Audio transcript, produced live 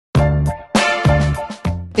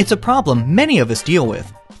It's a problem many of us deal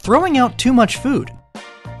with, throwing out too much food.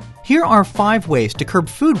 Here are 5 ways to curb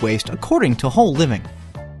food waste according to Whole Living.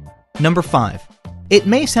 Number 5. It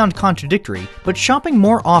may sound contradictory, but shopping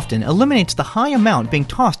more often eliminates the high amount being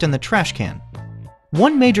tossed in the trash can.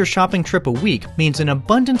 One major shopping trip a week means an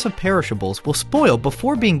abundance of perishables will spoil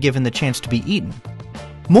before being given the chance to be eaten.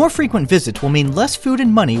 More frequent visits will mean less food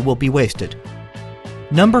and money will be wasted.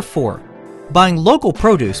 Number 4. Buying local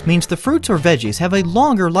produce means the fruits or veggies have a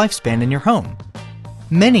longer lifespan in your home.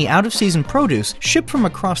 Many out-of-season produce ship from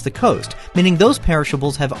across the coast, meaning those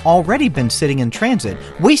perishables have already been sitting in transit,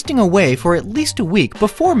 wasting away for at least a week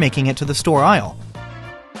before making it to the store aisle.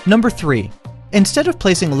 Number 3. Instead of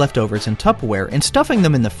placing leftovers in Tupperware and stuffing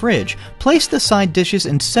them in the fridge, place the side dishes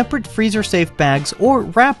in separate freezer-safe bags or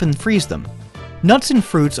wrap and freeze them. Nuts and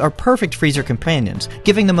fruits are perfect freezer companions,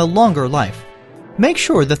 giving them a longer life. Make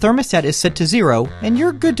sure the thermostat is set to 0 and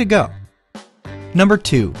you're good to go. Number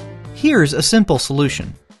 2. Here's a simple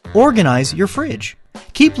solution. Organize your fridge.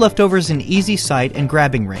 Keep leftovers in easy sight and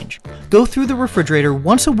grabbing range. Go through the refrigerator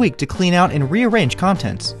once a week to clean out and rearrange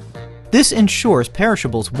contents. This ensures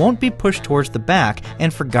perishables won't be pushed towards the back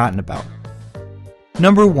and forgotten about.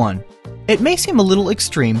 Number 1. It may seem a little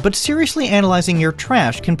extreme, but seriously analyzing your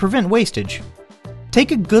trash can prevent wastage.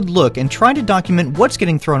 Take a good look and try to document what's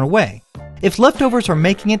getting thrown away. If leftovers are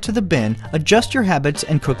making it to the bin, adjust your habits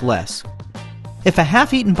and cook less. If a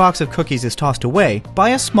half-eaten box of cookies is tossed away, buy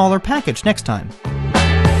a smaller package next time.